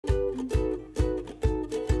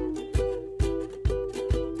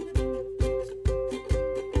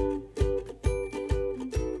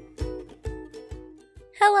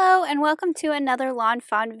Hello and welcome to another Lawn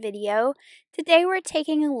Fawn video. Today we're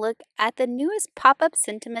taking a look at the newest pop-up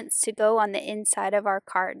sentiments to go on the inside of our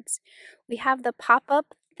cards. We have the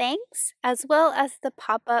pop-up Thanks as well as the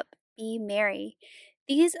pop-up Be Merry.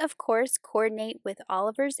 These of course coordinate with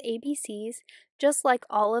Oliver's ABCs just like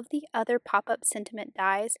all of the other pop-up sentiment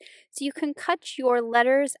dies, so you can cut your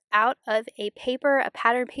letters out of a paper, a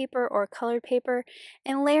pattern paper or colored paper,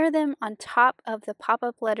 and layer them on top of the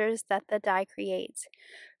pop-up letters that the die creates.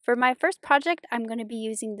 For my first project, I'm going to be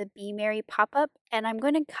using the Be Merry pop-up, and I'm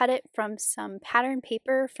going to cut it from some pattern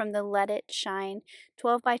paper from the Let It Shine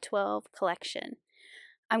 12 by 12 collection.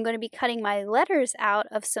 I'm going to be cutting my letters out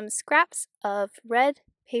of some scraps of red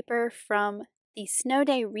paper from the Snow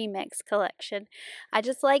Day Remix collection. I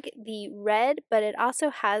just like the red, but it also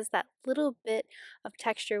has that little bit of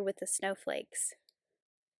texture with the snowflakes.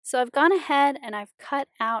 So I've gone ahead and I've cut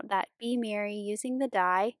out that Be Merry using the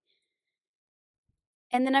die.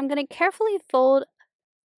 And then I'm going to carefully fold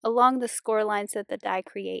along the score lines that the die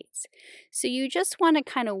creates. So you just want to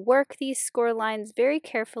kind of work these score lines very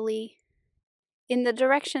carefully in the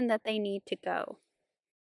direction that they need to go.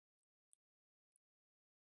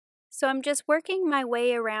 So I'm just working my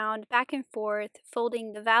way around back and forth,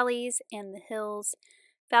 folding the valleys and the hills.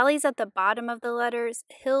 Valleys at the bottom of the letters,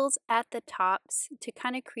 hills at the tops to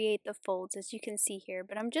kind of create the folds as you can see here.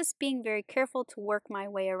 But I'm just being very careful to work my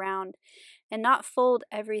way around and not fold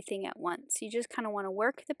everything at once. You just kind of want to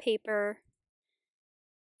work the paper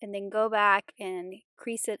and then go back and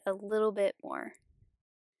crease it a little bit more.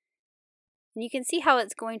 And you can see how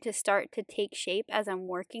it's going to start to take shape as I'm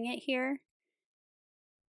working it here.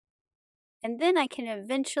 And then I can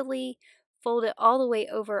eventually fold it all the way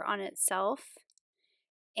over on itself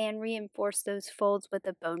and reinforce those folds with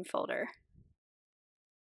a bone folder.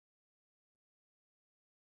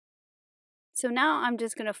 So now I'm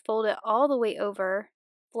just going to fold it all the way over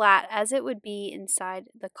flat as it would be inside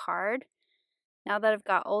the card. Now that I've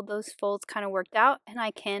got all those folds kind of worked out, and I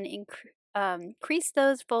can increase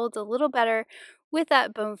those folds a little better with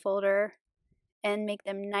that bone folder and make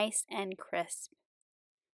them nice and crisp.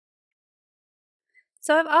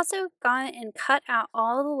 So I've also gone and cut out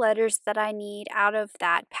all the letters that I need out of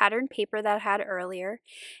that pattern paper that I had earlier.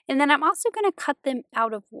 And then I'm also going to cut them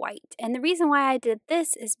out of white. And the reason why I did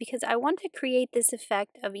this is because I want to create this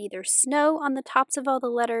effect of either snow on the tops of all the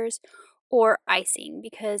letters or icing,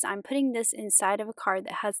 because I'm putting this inside of a card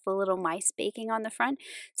that has the little mice baking on the front.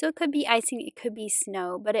 So it could be icing, it could be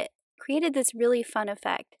snow, but it created this really fun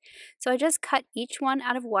effect. So I just cut each one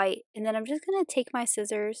out of white, and then I'm just going to take my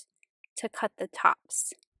scissors to cut the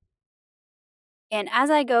tops. And as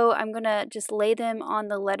I go, I'm going to just lay them on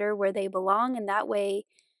the letter where they belong, and that way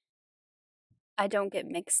I don't get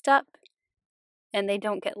mixed up and they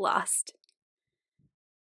don't get lost.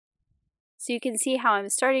 So you can see how I'm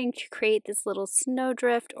starting to create this little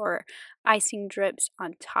snowdrift or icing drips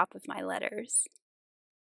on top of my letters.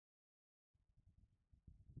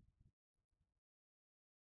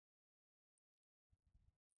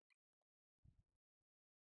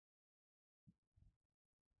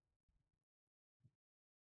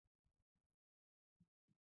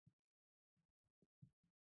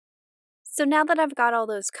 So now that I've got all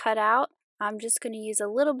those cut out, I'm just going to use a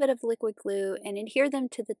little bit of liquid glue and adhere them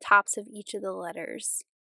to the tops of each of the letters.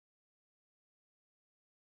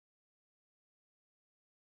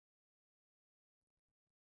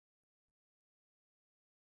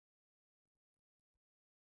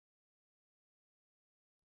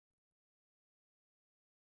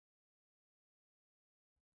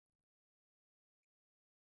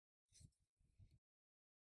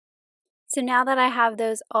 So now that I have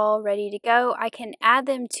those all ready to go, I can add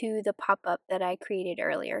them to the pop-up that I created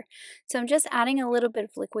earlier. So I'm just adding a little bit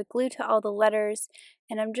of liquid glue to all the letters,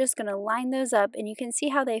 and I'm just going to line those up, and you can see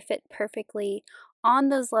how they fit perfectly on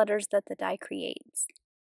those letters that the die creates.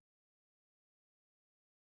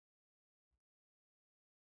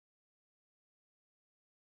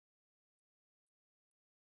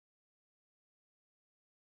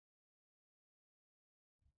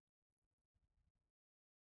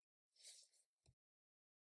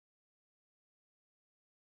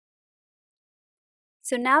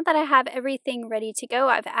 So now that I have everything ready to go,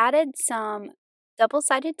 I've added some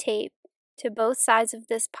double-sided tape to both sides of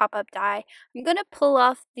this pop-up die. I'm going to pull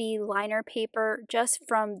off the liner paper just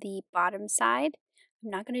from the bottom side. I'm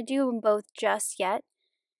not going to do them both just yet.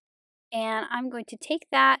 And I'm going to take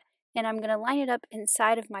that and I'm going to line it up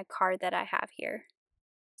inside of my card that I have here.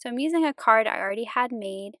 So I'm using a card I already had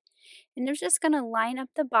made, and I'm just going to line up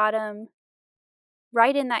the bottom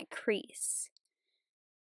right in that crease.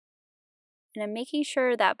 And I'm making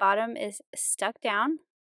sure that bottom is stuck down.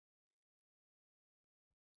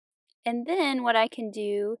 And then what I can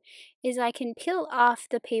do is I can peel off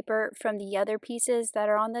the paper from the other pieces that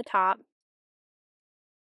are on the top.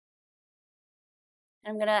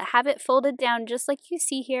 I'm going to have it folded down just like you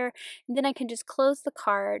see here, and then I can just close the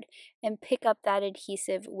card and pick up that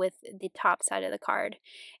adhesive with the top side of the card.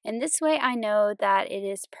 And this way I know that it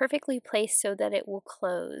is perfectly placed so that it will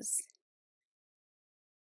close.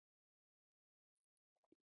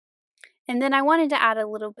 And then I wanted to add a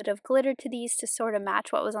little bit of glitter to these to sort of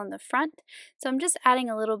match what was on the front. So I'm just adding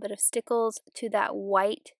a little bit of stickles to that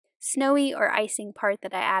white snowy or icing part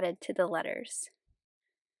that I added to the letters.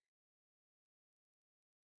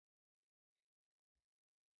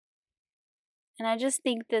 And I just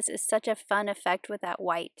think this is such a fun effect with that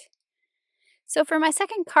white. So for my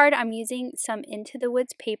second card, I'm using some Into the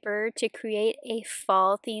Woods paper to create a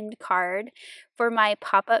fall themed card for my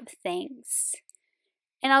pop-up thanks.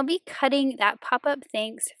 And I'll be cutting that pop-up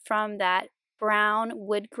thanks from that brown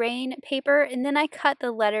wood grain paper, and then I cut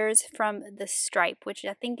the letters from the stripe, which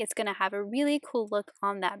I think is going to have a really cool look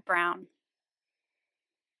on that brown.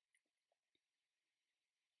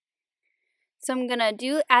 So I'm going to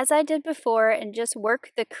do as I did before and just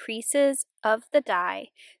work the creases of the die.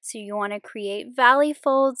 So you want to create valley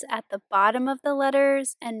folds at the bottom of the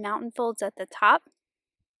letters and mountain folds at the top.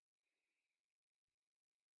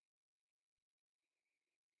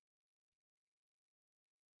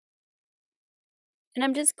 And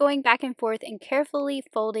I'm just going back and forth and carefully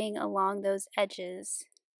folding along those edges.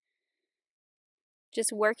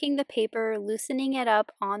 Just working the paper, loosening it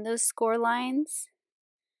up on those score lines.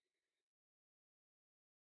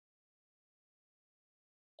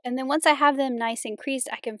 And then once I have them nice and creased,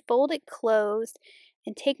 I can fold it closed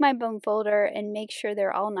and take my bone folder and make sure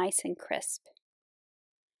they're all nice and crisp.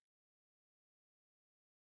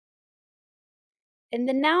 And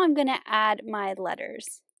then now I'm going to add my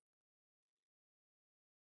letters.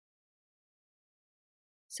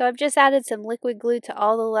 So I've just added some liquid glue to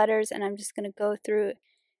all the letters, and I'm just going to go through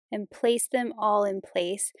and place them all in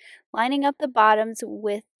place, lining up the bottoms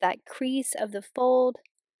with that crease of the fold.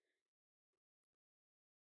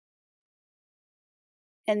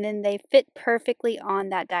 And then they fit perfectly on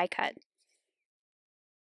that die cut.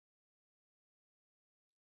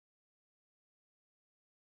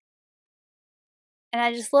 And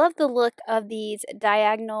I just love the look of these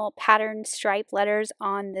diagonal patterned striped letters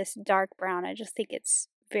on this dark brown. I just think it's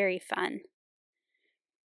very fun.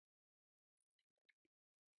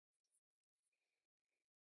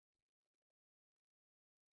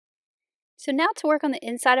 So now to work on the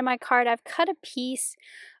inside of my card, I've cut a piece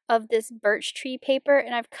of this birch tree paper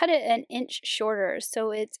and I've cut it an inch shorter,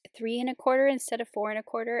 so it's 3¼ instead of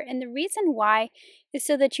 4¼ and the reason why is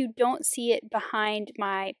so that you don't see it behind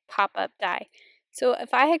my pop-up die. So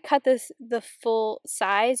if I had cut this the full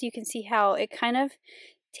size, you can see how it kind of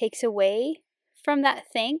takes away from that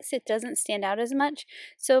thanks. It doesn't stand out as much.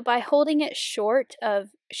 So by holding it short of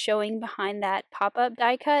showing behind that pop-up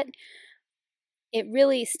die cut, it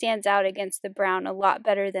really stands out against the brown a lot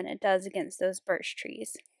better than it does against those birch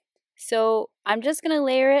trees. So I'm just going to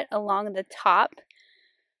layer it along the top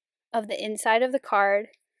of the inside of the card.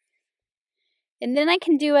 And then I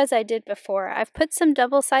can do as I did before. I've put some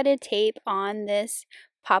double-sided tape on this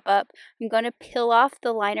pop-up. I'm going to peel off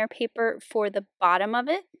the liner paper for the bottom of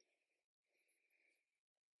it.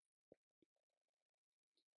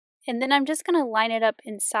 And then I'm just going to line it up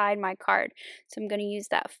inside my card. So I'm going to use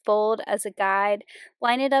that fold as a guide,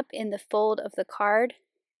 line it up in the fold of the card,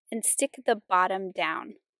 and stick the bottom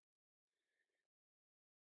down.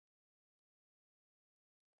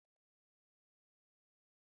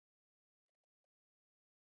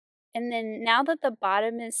 And then now that the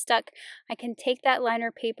bottom is stuck, I can take that liner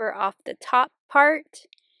paper off the top part,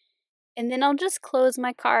 and then I'll just close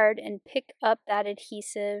my card and pick up that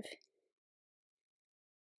adhesive,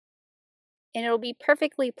 and it'll be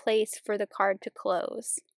perfectly placed for the card to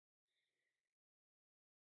close.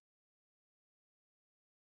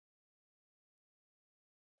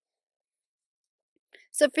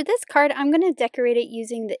 So for this card, I'm going to decorate it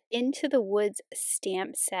using the Into the Woods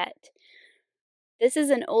stamp set. This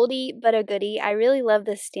is an oldie but a goodie. I really love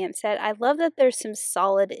this stamp set. I love that there's some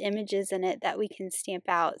solid images in it that we can stamp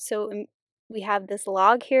out. So we have this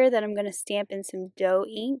log here that I'm going to stamp in some dough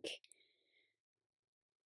ink.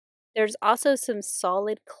 There's also some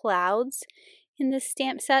solid clouds in this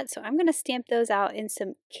stamp set, so I'm going to stamp those out in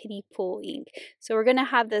some kiddie pool ink. So we're going to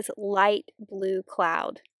have this light blue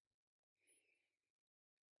cloud.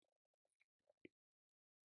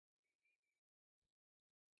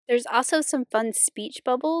 There's also some fun speech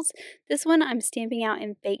bubbles. This one I'm stamping out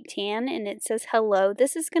in fake tan and it says hello.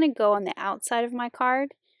 This is going to go on the outside of my card.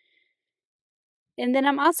 And then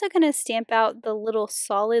I'm also going to stamp out the little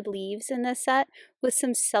solid leaves in this set with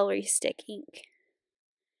some celery stick ink.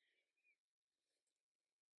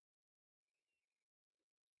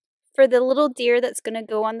 For the little deer that's going to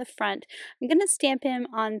go on the front, I'm going to stamp him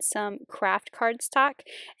on some kraft cardstock,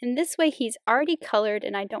 and this way he's already colored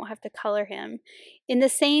and I don't have to color him. In the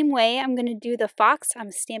same way I'm going to do the fox.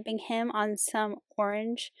 I'm stamping him on some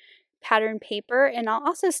orange pattern paper, and I'll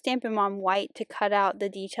also stamp him on white to cut out the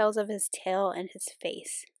details of his tail and his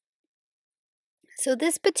face. So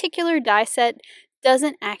this particular die set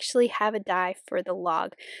doesn't actually have a die for the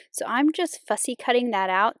log. So I'm just fussy cutting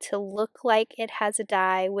that out to look like it has a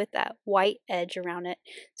die with that white edge around it.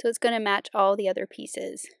 So it's going to match all the other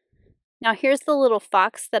pieces. Now here's the little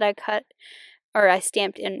fox that I cut, or I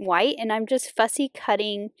stamped in white, and I'm just fussy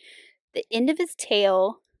cutting the end of his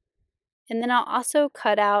tail, and then I'll also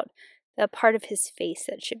cut out the part of his face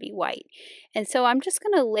that should be white. And so I'm just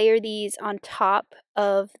going to layer these on top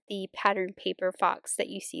of the pattern paper fox that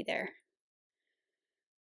you see there.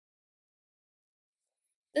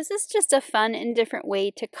 This is just a fun and different way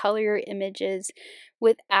to color your images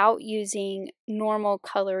without using normal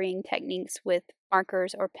coloring techniques with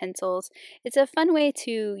markers or pencils. It's a fun way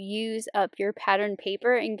to use up your pattern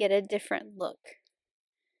paper and get a different look.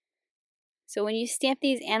 So when you stamp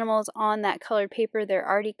these animals on that colored paper, they're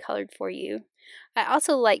already colored for you. I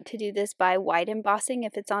also like to do this by white embossing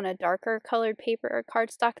if it's on a darker colored paper or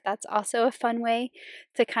cardstock. That's also a fun way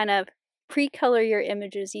to kind of pre-color your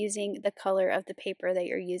images using the color of the paper that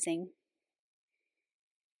you're using.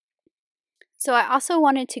 So I also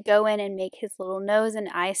wanted to go in and make his little nose and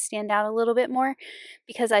eyes stand out a little bit more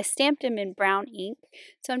because I stamped him in brown ink.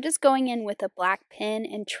 So I'm just going in with a black pen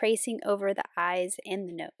and tracing over the eyes and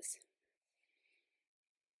the nose.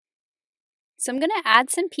 So I'm going to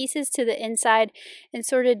add some pieces to the inside and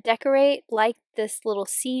sort of decorate like this little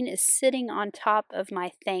scene is sitting on top of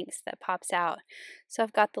my thanks that pops out. So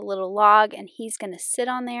I've got the little log and he's going to sit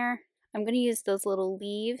on there. I'm going to use those little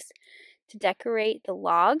leaves to decorate the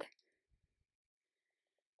log.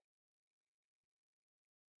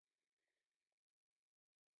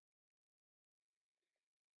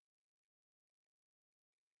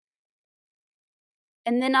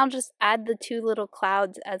 And then I'll just add the two little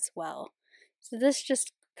clouds as well. So this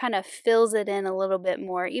just kind of fills it in a little bit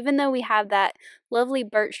more. Even though we have that lovely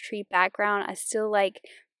birch tree background, I still like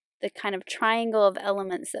the kind of triangle of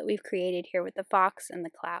elements that we've created here with the fox and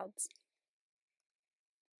the clouds.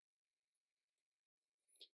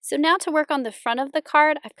 So now to work on the front of the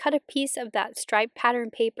card, I've cut a piece of that striped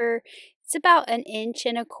pattern paper. It's about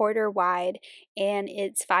 1.25 inches wide and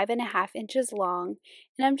it's 5.5 inches long.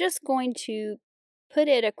 And I'm just going to put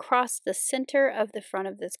it across the center of the front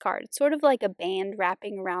of this card, sort of like a band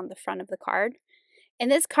wrapping around the front of the card. And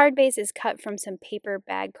this card base is cut from some paper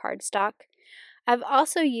bag cardstock. I've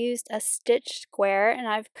also used a stitched square and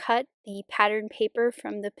I've cut the pattern paper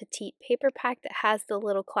from the petite paper pack that has the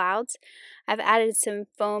little clouds. I've added some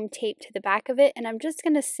foam tape to the back of it and I'm just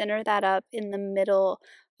going to center that up in the middle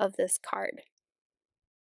of this card.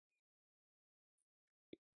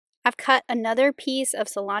 I've cut another piece of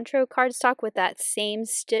cilantro cardstock with that same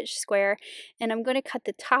stitched square and I'm going to cut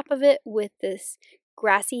the top of it with this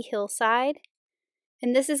grassy hillside,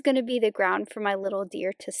 and this is going to be the ground for my little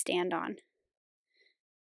deer to stand on.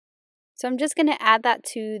 So I'm just going to add that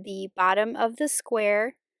to the bottom of the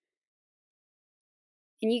square,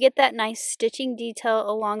 and you get that nice stitching detail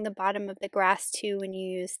along the bottom of the grass too when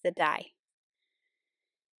you use the die.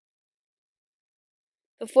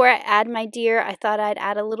 Before I add my deer, I thought I'd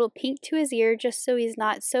add a little pink to his ear just so he's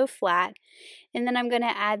not so flat. And then I'm going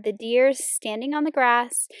to add the deer standing on the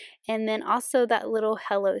grass and then also that little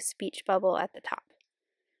hello speech bubble at the top.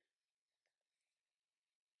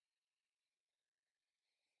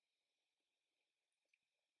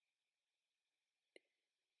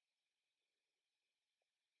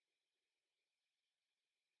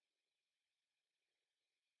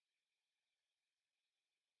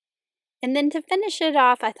 And then to finish it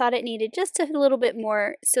off, I thought it needed just a little bit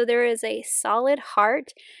more. So there is a solid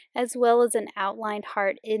heart as well as an outlined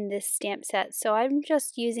heart in this stamp set. So I'm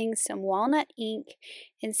just using some walnut ink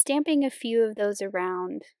and stamping a few of those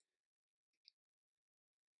around.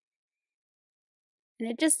 And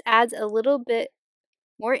it just adds a little bit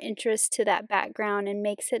more interest to that background and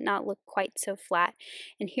makes it not look quite so flat.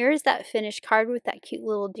 And here's that finished card with that cute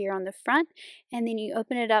little deer on the front, and then you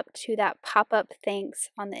open it up to that pop-up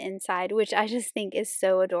thanks on the inside, which I just think is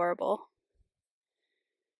so adorable.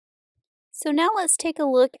 So now let's take a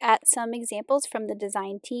look at some examples from the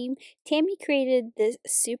design team. Tammy created this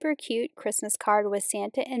super cute Christmas card with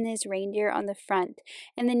Santa and his reindeer on the front.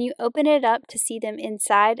 And then you open it up to see them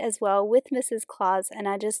inside as well with Mrs. Claus, and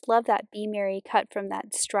I just love that Be Merry cut from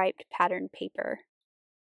that striped pattern paper.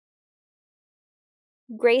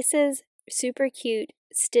 Grace's super cute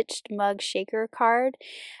stitched mug shaker card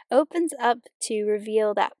opens up to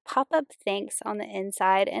reveal that pop-up thanks on the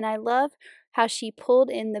inside, and I love how she pulled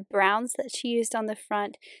in the browns that she used on the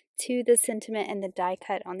front to the sentiment and the die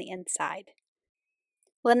cut on the inside.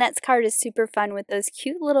 Lynette's card is super fun with those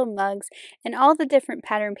cute little mugs and all the different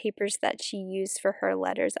pattern papers that she used for her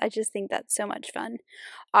letters. I just think that's so much fun.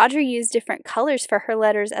 Audrey used different colors for her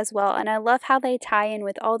letters as well, and I love how they tie in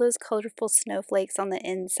with all those colorful snowflakes on the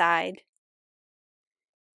inside.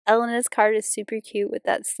 Elena's card is super cute with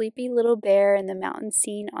that sleepy little bear and the mountain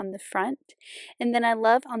scene on the front. And then I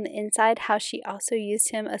love on the inside how she also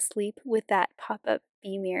used him asleep with that pop-up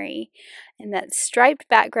Be Merry. And that striped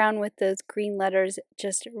background with those green letters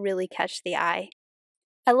just really catch the eye.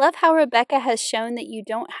 I love how Rebecca has shown that you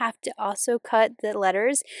don't have to also cut the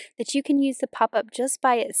letters, that you can use the pop-up just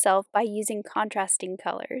by itself by using contrasting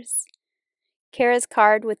colors. Kara's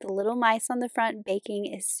card with the little mice on the front baking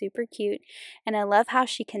is super cute, and I love how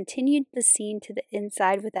she continued the scene to the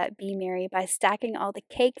inside with that Be Merry by stacking all the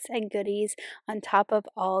cakes and goodies on top of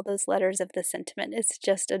all those letters of the sentiment. It's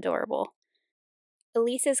just adorable.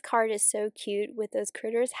 Elise's card is so cute with those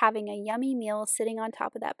critters having a yummy meal sitting on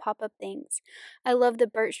top of that pop-up thanks. I love the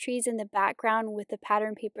birch trees in the background with the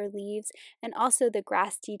pattern paper leaves and also the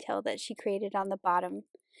grass detail that she created on the bottom.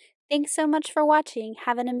 Thanks so much for watching.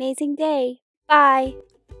 Have an amazing day. Bye!